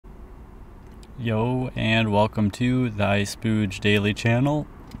Yo, and welcome to the iSpooge daily channel.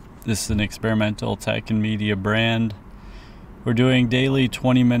 This is an experimental tech and media brand. We're doing daily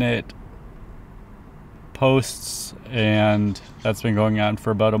 20-minute posts, and that's been going on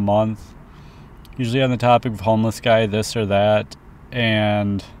for about a month. Usually on the topic of homeless guy, this or that.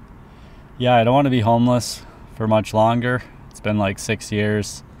 And yeah, I don't want to be homeless for much longer. It's been like 6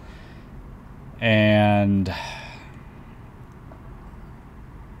 years. And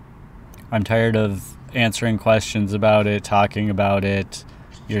I'm tired of answering questions about it, talking about it.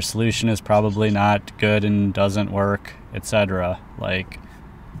 Your solution is probably not good and doesn't work, etc. Like,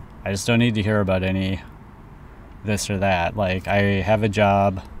 I just don't need to hear about any this or that. Like, I have a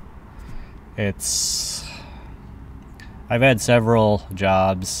job. I've had several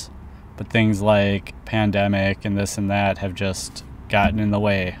jobs, but things like pandemic and this and that have just gotten in the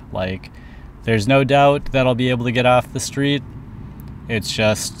way. Like, there's no doubt that I'll be able to get off the street.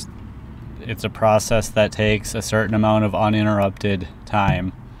 It's a process that takes a certain amount of uninterrupted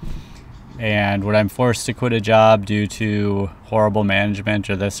time. And when I'm forced to quit a job due to horrible management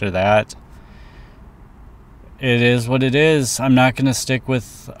or this or that, it is what it is. I'm not going to stick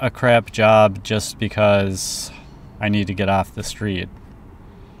with a crap job just because I need to get off the street.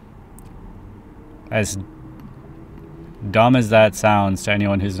 As dumb as that sounds to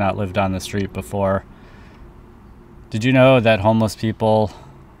anyone who's not lived on the street before, did you know that homeless people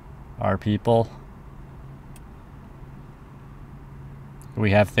are people?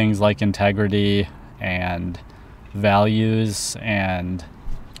 We have things like integrity and values and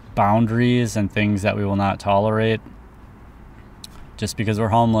boundaries and things that we will not tolerate. Just because we're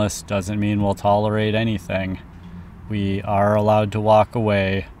homeless doesn't mean we'll tolerate anything. We are allowed to walk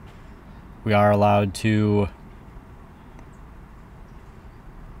away. We are allowed to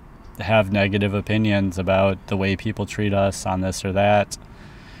have negative opinions about the way people treat us on this or that.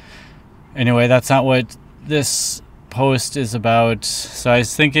 Anyway, that's not what this post is about. So I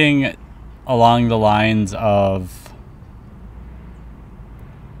was thinking along the lines of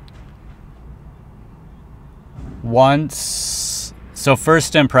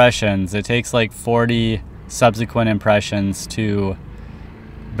first impressions. It takes like 40 subsequent impressions to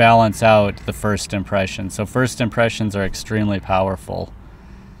balance out the first impression. So first impressions are extremely powerful.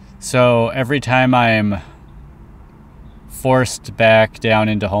 So every time I'm forced back down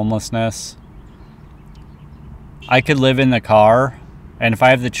into homelessness, I could live in the car, and if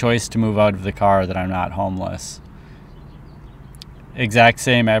I have the choice to move out of the car, then I'm not homeless. Exact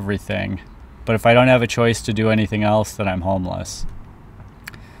same everything. But if I don't have a choice to do anything else, then I'm homeless.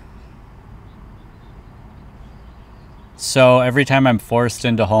 So every time I'm forced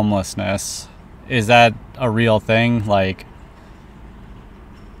into homelessness, is that a real thing? Like,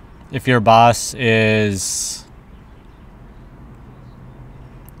 if your boss is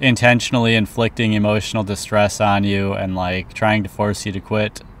intentionally inflicting emotional distress on you and like trying to force you to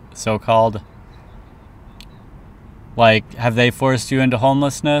quit, so-called, like, have they forced you into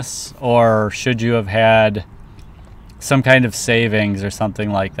homelessness, or should you have had some kind of savings or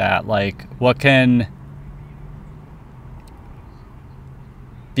something like that? Like, what can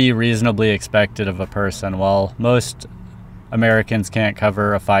be reasonably expected of a person? Well, most Americans can't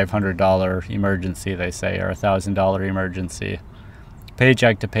cover a $500 emergency, they say, or a $1,000 emergency.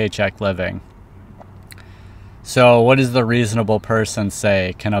 Paycheck to paycheck living. So what does the reasonable person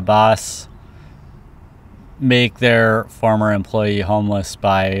say? Can a boss make their former employee homeless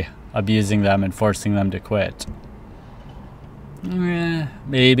by abusing them and forcing them to quit?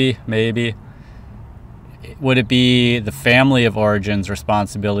 Maybe. Would it be the family of origin's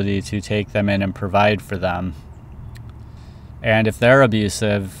responsibility to take them in and provide for them? And if they're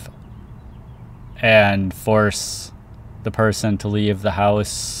abusive and force the person to leave the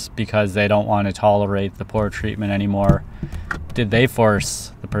house because they don't want to tolerate the poor treatment anymore, did they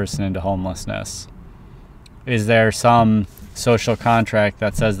force the person into homelessness? Is there some social contract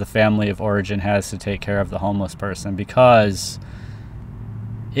that says the family of origin has to take care of the homeless person? Because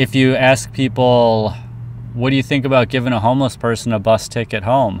if you ask people, what do you think about giving a homeless person a bus ticket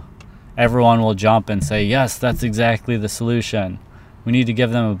home? Everyone will jump and say, yes, that's exactly the solution. We need to give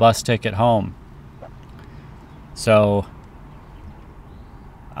them a bus ticket home. So,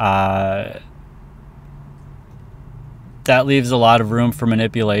 that leaves a lot of room for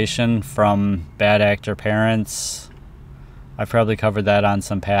manipulation from bad actor parents. I've probably covered that on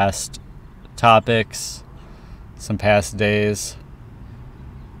some past topics, some past days.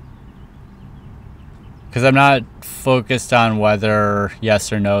 Because I'm not focused on whether,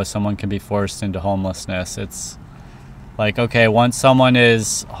 yes or no, someone can be forced into homelessness. It's like, okay, once someone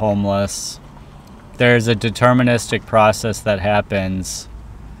is homeless, there's a deterministic process that happens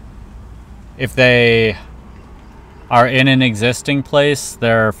if they are in an existing place,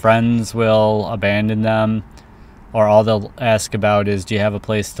 their friends will abandon them, or all they'll ask about is, do you have a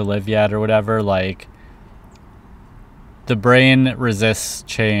place to live yet, or whatever. Like, the brain resists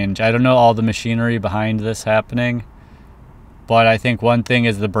change. I don't know all the machinery behind this happening, but I think one thing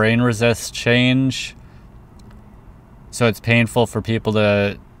is the brain resists change. So it's painful for people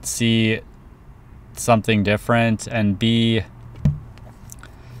to see something different, and B,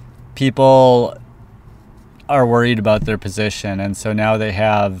 people are worried about their position, and so now they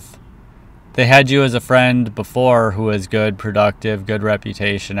had you as a friend before who was good, productive, good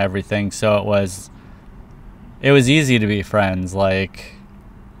reputation, everything, so it was easy to be friends. Like,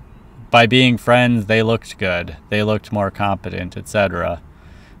 by being friends, they looked good, they looked more competent, etc.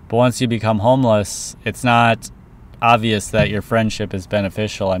 But once you become homeless, it's not obvious that your friendship is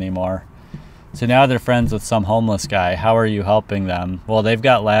beneficial anymore. So now they're friends with some homeless guy. How are you helping them? Well, they've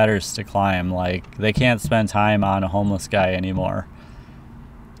got ladders to climb. Like, they can't spend time on a homeless guy anymore.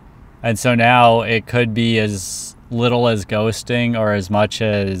 And so now it could be as little as ghosting, or as much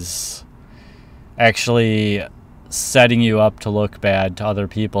as actually setting you up to look bad to other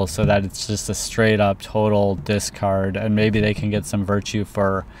people, so that it's just a straight up total discard. And maybe they can get some virtue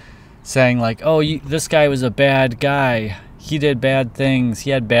for saying like, oh, this guy was a bad guy. He did bad things, he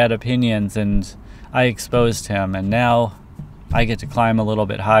had bad opinions, and I exposed him, and now I get to climb a little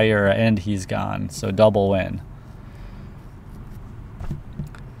bit higher, and he's gone. So double win.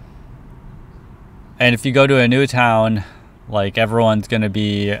 And if you go to a new town, like, everyone's going to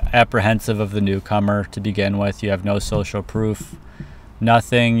be apprehensive of the newcomer to begin with. You have no social proof,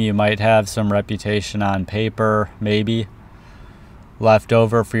 nothing. You might have some reputation on paper, maybe, left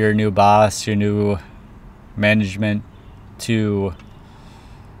over for your new boss, your new management to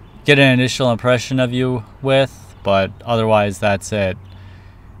get an initial impression of you with, but otherwise that's it.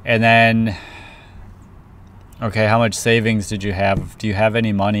 And then, okay, how much savings did you have? Do you have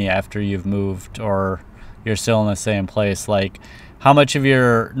any money after you've moved, or you're still in the same place? Like, how much of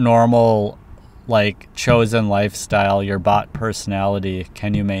your normal, like, chosen lifestyle, your bot personality,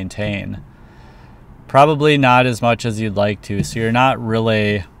 can you maintain? Probably not as much as you'd like to, so you're not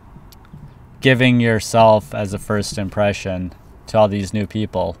really giving yourself as a first impression to all these new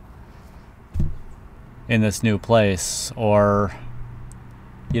people in this new place. Or,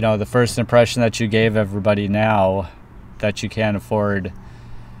 you know, the first impression that you gave everybody now that you can't afford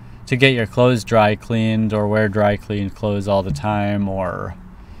to get your clothes dry cleaned, or wear dry cleaned clothes all the time, or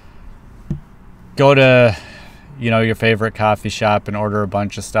go to, you know, your favorite coffee shop and order a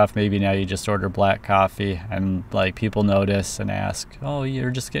bunch of stuff. Maybe now you just order black coffee, and like, people notice and ask, oh,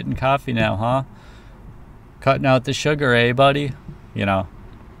 you're just getting coffee now, huh? Cutting out the sugar, eh, buddy? You know,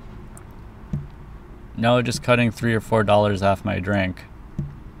 no, just cutting $3 or $4 off my drink.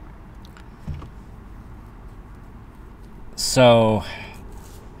 So,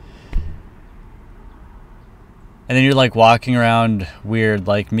 and then you're like walking around weird.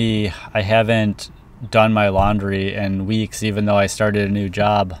 Like me, I haven't done my laundry in weeks, even though I started a new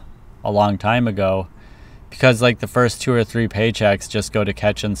job a long time ago, because like the first 2 or 3 paychecks just go to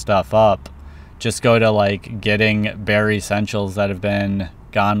catching stuff up, just go to like getting bare essentials that have been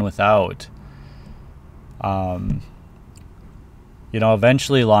gone without. You know,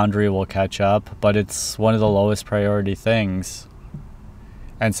 eventually laundry will catch up, but it's one of the lowest priority things.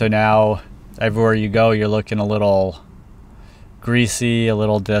 And so now everywhere you go, you're looking a little greasy, a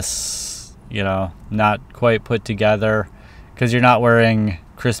little you know, not quite put together, because you're not wearing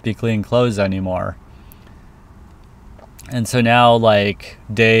crispy clean clothes anymore. And so now, like,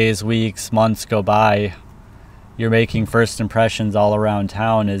 days, weeks, months go by, you're making first impressions all around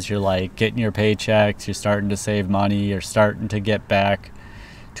town as you're like getting your paychecks, you're starting to save money, you're starting to get back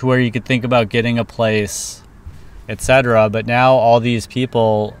to where you could think about getting a place, etc. But now all these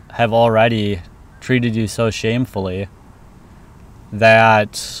people have already treated you so shamefully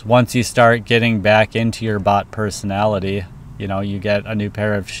that once you start getting back into your bot personality, you know, you get a new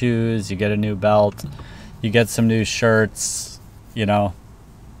pair of shoes, you get a new belt, you get some new shirts, you know,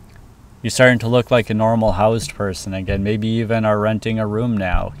 you're starting to look like a normal housed person again. Maybe you even are renting a room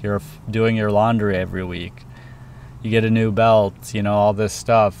now. You're doing your laundry every week. You get a new belt, you know, all this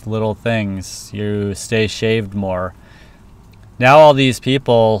stuff, little things. You stay shaved more. Now all these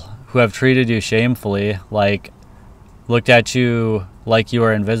people who have treated you shamefully, like looked at you like you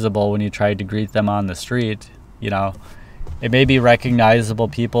were invisible when you tried to greet them on the street, you know, it may be recognizable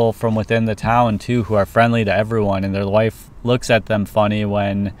people from within the town too, who are friendly to everyone, and their wife looks at them funny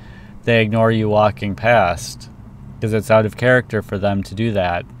when they ignore you walking past, because it's out of character for them to do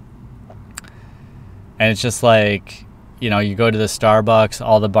that. And it's just like, you know, you go to the Starbucks,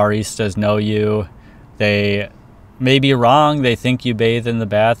 all the baristas know you. They may be wrong. They think you bathe in the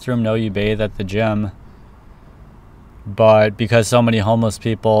bathroom. No, you bathe at the gym. But because so many homeless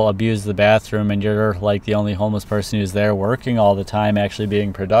people abuse the bathroom and you're like the only homeless person who's there working all the time, actually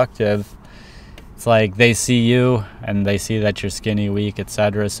being productive, it's like they see you and they see that you're skinny, weak,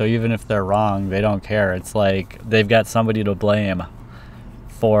 etc. So even if they're wrong, they don't care. It's like they've got somebody to blame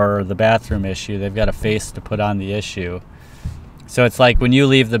for the bathroom issue. They've got a face to put on the issue. So it's like when you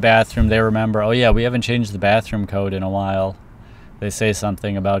leave the bathroom, they remember, oh yeah, we haven't changed the bathroom code in a while. They say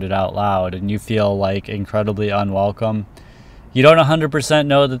something about it out loud and you feel like incredibly unwelcome. You don't 100%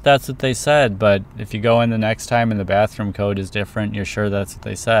 know that that's what they said, but if you go in the next time and the bathroom code is different, you're sure that's what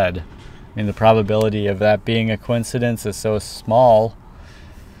they said. I mean, the probability of that being a coincidence is so small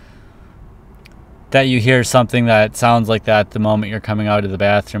that you hear something that sounds like that the moment you're coming out of the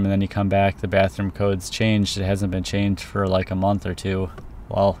bathroom, and then you come back, the bathroom code's changed. It hasn't been changed for like a month or two.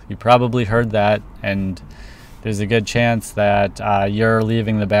 Well, you probably heard that, and there's a good chance that you're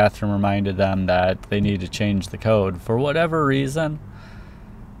leaving the bathroom reminded them that they need to change the code for whatever reason.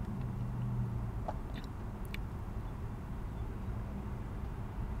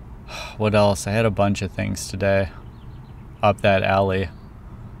 What else? I had a bunch of things today up that alley.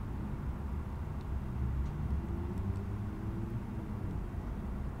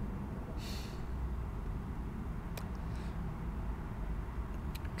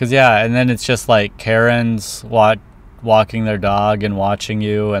 Because, yeah, and then it's just like Karens walking their dog and watching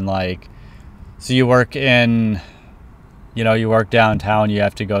you. And like, so you work in, you know, you work downtown, you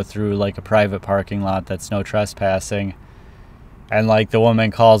have to go through like a private parking lot that's no trespassing. And like the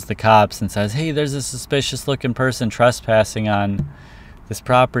woman calls the cops and says, hey, there's a suspicious looking person trespassing on this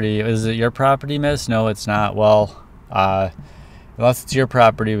property. Is it your property, miss? No, it's not. Well, unless it's your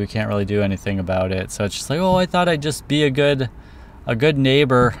property, we can't really do anything about it. So it's just like, oh, I thought I'd just be a good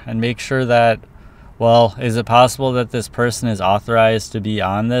neighbor and make sure that, well, is it possible that this person is authorized to be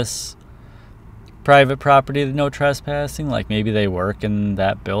on this private property, no trespassing? Like maybe they work in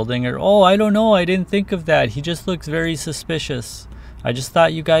that building, or, oh, I don't know, I didn't think of that. He just looks very suspicious. I just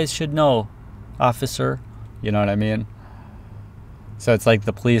thought you guys should know, officer. You know what I mean? So it's like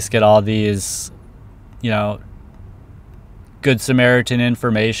the police get all these, you know, Good Samaritan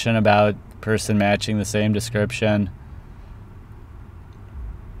information about the person matching the same description.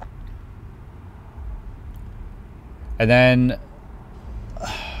 And then,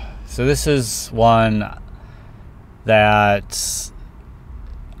 so this is one that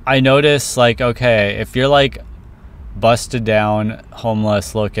I notice, like, okay, if you're like busted down,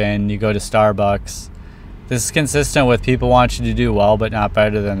 homeless looking, you go to Starbucks, this is consistent with people want you to do well, but not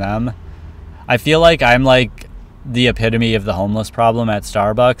better than them. I feel like I'm like the epitome of the homeless problem at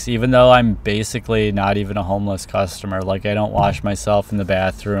Starbucks, even though I'm basically not even a homeless customer. Like, I don't wash myself in the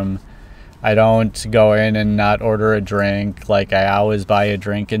bathroom. I don't go in and not order a drink. Like, I always buy a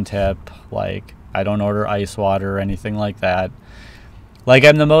drink and tip. Like, I don't order ice water or anything like that. Like,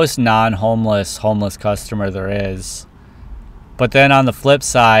 I'm the most non-homeless customer there is. But then on the flip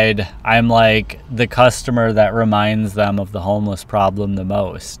side, I'm like the customer that reminds them of the homeless problem the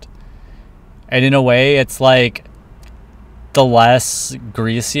most. And in a way, it's like the less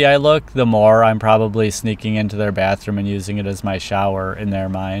greasy I look, the more I'm probably sneaking into their bathroom and using it as my shower in their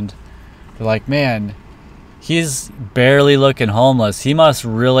mind. They're like, man, he's barely looking homeless. He must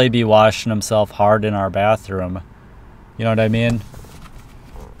really be washing himself hard in our bathroom. You know what I mean?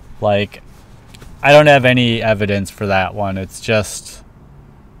 Like, I don't have any evidence for that one. It's just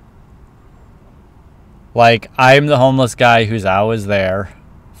like, I'm the homeless guy who's always there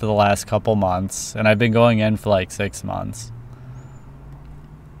for the last couple months, and I've been going in for like 6 months.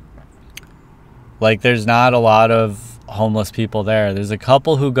 Like, there's not a lot of homeless people there. There's a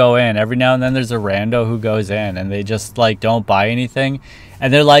couple who go in. Every now and then there's a rando who goes in and they just like don't buy anything.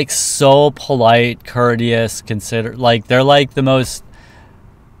 And they're like so polite, courteous, considerate. Like, they're like the most,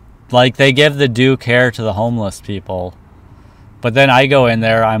 like, they give the due care to the homeless people. But then I go in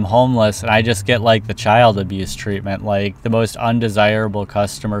there, I'm homeless, and I just get like the child abuse treatment, like the most undesirable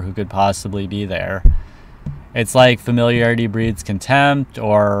customer who could possibly be there. It's like familiarity breeds contempt,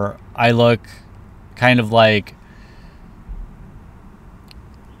 or I look kind of like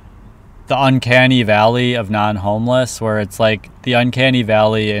the uncanny valley of non-homeless, where it's like the uncanny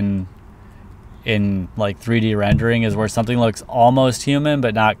valley in like 3D rendering is where something looks almost human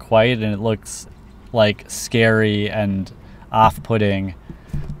but not quite, and it looks like scary and off-putting.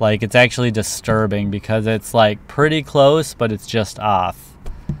 Like, it's actually disturbing because it's like pretty close but it's just off.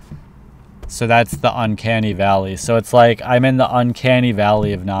 So that's the uncanny valley. So it's like I'm in the uncanny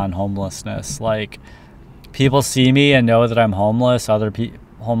valley of non-homelessness. Like, people see me and know that I'm homeless. Other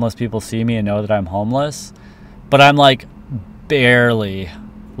homeless people see me and know that I'm homeless. But I'm like barely.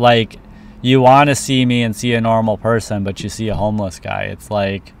 Like, you want to see me and see a normal person, but you see a homeless guy. It's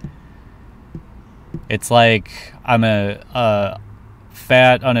like I'm a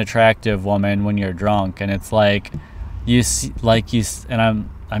fat, unattractive woman when you're drunk, and it's like you see, and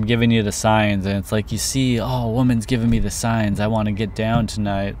I'm giving you the signs, and it's like you see, oh, a woman's giving me the signs. I want to get down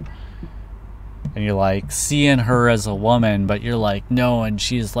tonight. And you're like seeing her as a woman, but you're like, no, and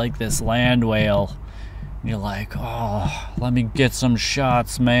she's like this land whale. And you're like, oh, let me get some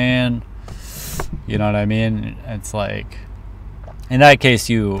shots, man. You know what I mean? It's like, in that case,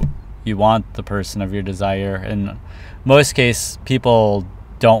 you want the person of your desire. In most cases, people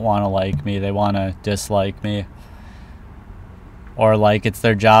don't want to like me. They want to dislike me. Or like it's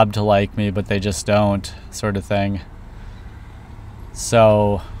their job to like me, but they just don't, sort of thing.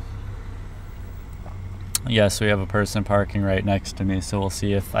 So, yes, we have a person parking right next to me, so we'll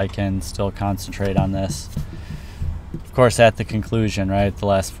see if I can still concentrate on this. Of course, at the conclusion, right? The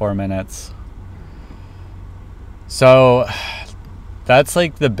last 4 minutes. So, that's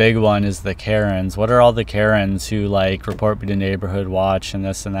like the big one, is the Karens. What are all the Karens who like report me to Neighborhood Watch and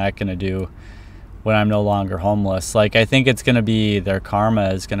this and that going to do when I'm no longer homeless? Like, I think it's going to be their karma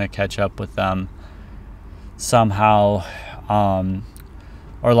is going to catch up with them somehow.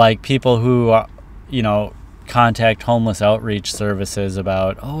 Or like people who, you know, contact homeless outreach services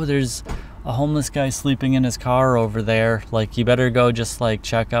about, oh, there's a homeless guy sleeping in his car over there. Like, you better go just like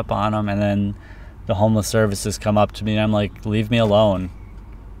check up on him. And then the homeless services come up to me and I'm like, leave me alone.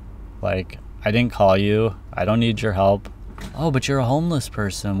 Like, I didn't call you. I don't need your help. Oh, but you're a homeless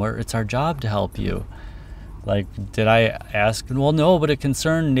person. It's our job to help you. Like, did I ask? Well, no, but a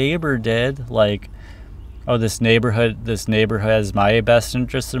concerned neighbor did. Like, oh, this neighborhood has my best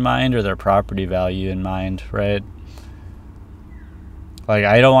interest in mind or their property value in mind, right? Like,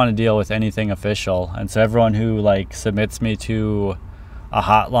 I don't want to deal with anything official. And so everyone who like submits me to a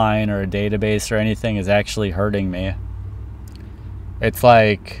hotline or a database or anything is actually hurting me. It's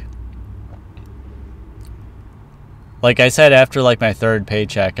like I said, after like my third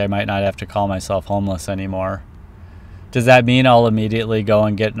paycheck, I might not have to call myself homeless anymore. Does that mean I'll immediately go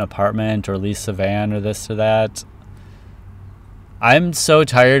and get an apartment or lease a van or this or that? I'm so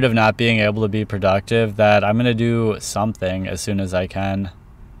tired of not being able to be productive that I'm going to do something as soon as I can.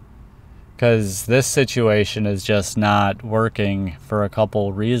 Because this situation is just not working for a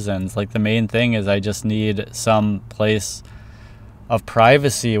couple reasons. Like, the main thing is I just need some place of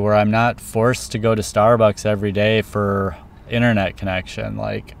privacy where I'm not forced to go to Starbucks every day for internet connection.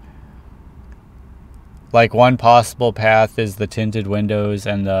 Like one possible path is the tinted windows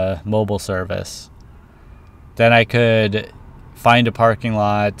and the mobile service. Then I could find a parking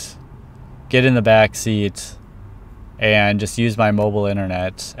lot, get in the back seat, and just use my mobile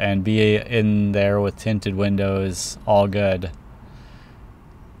internet and be in there with tinted windows, all good.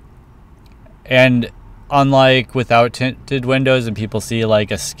 And unlike without tinted windows and people see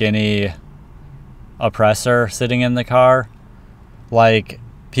like a skinny oppressor sitting in the car, like,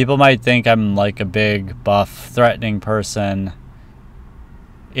 people might think I'm like a big, buff, threatening person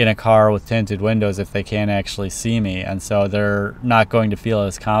in a car with tinted windows if they can't actually see me. And so they're not going to feel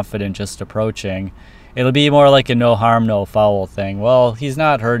as confident just approaching. It'll be more like a no harm, no foul thing. Well, he's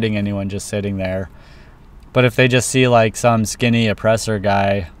not hurting anyone just sitting there. But if they just see like some skinny oppressor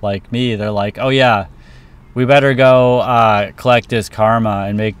guy like me, they're like, oh yeah, we better go collect his karma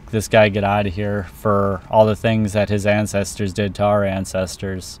and make this guy get out of here for all the things that his ancestors did to our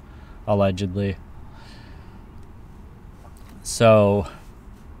ancestors, allegedly. So,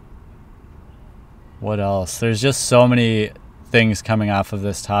 what else? There's just so many things coming off of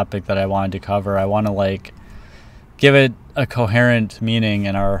this topic that I wanted to cover. I want to like give it a coherent meaning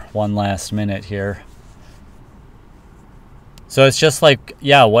in our one last minute here. So it's just like,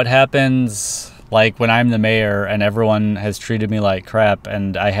 yeah, what happens like when I'm the mayor and everyone has treated me like crap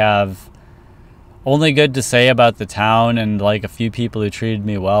and I have only good to say about the town and like a few people who treated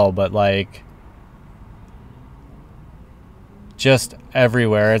me well, but like just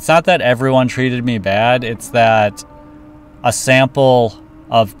everywhere. It's not that everyone treated me bad, it's that a sample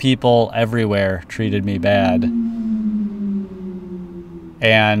of people everywhere treated me bad.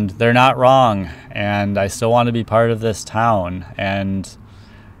 And they're not wrong, and I still want to be part of this town, and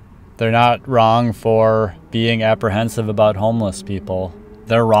they're not wrong for being apprehensive about homeless people.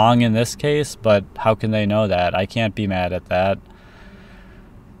 They're wrong in this case, but how can they know that? I can't be mad at that.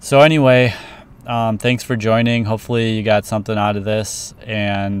 So anyway, thanks for joining. Hopefully you got something out of this,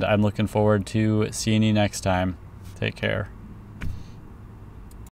 and I'm looking forward to seeing you next time. Take care.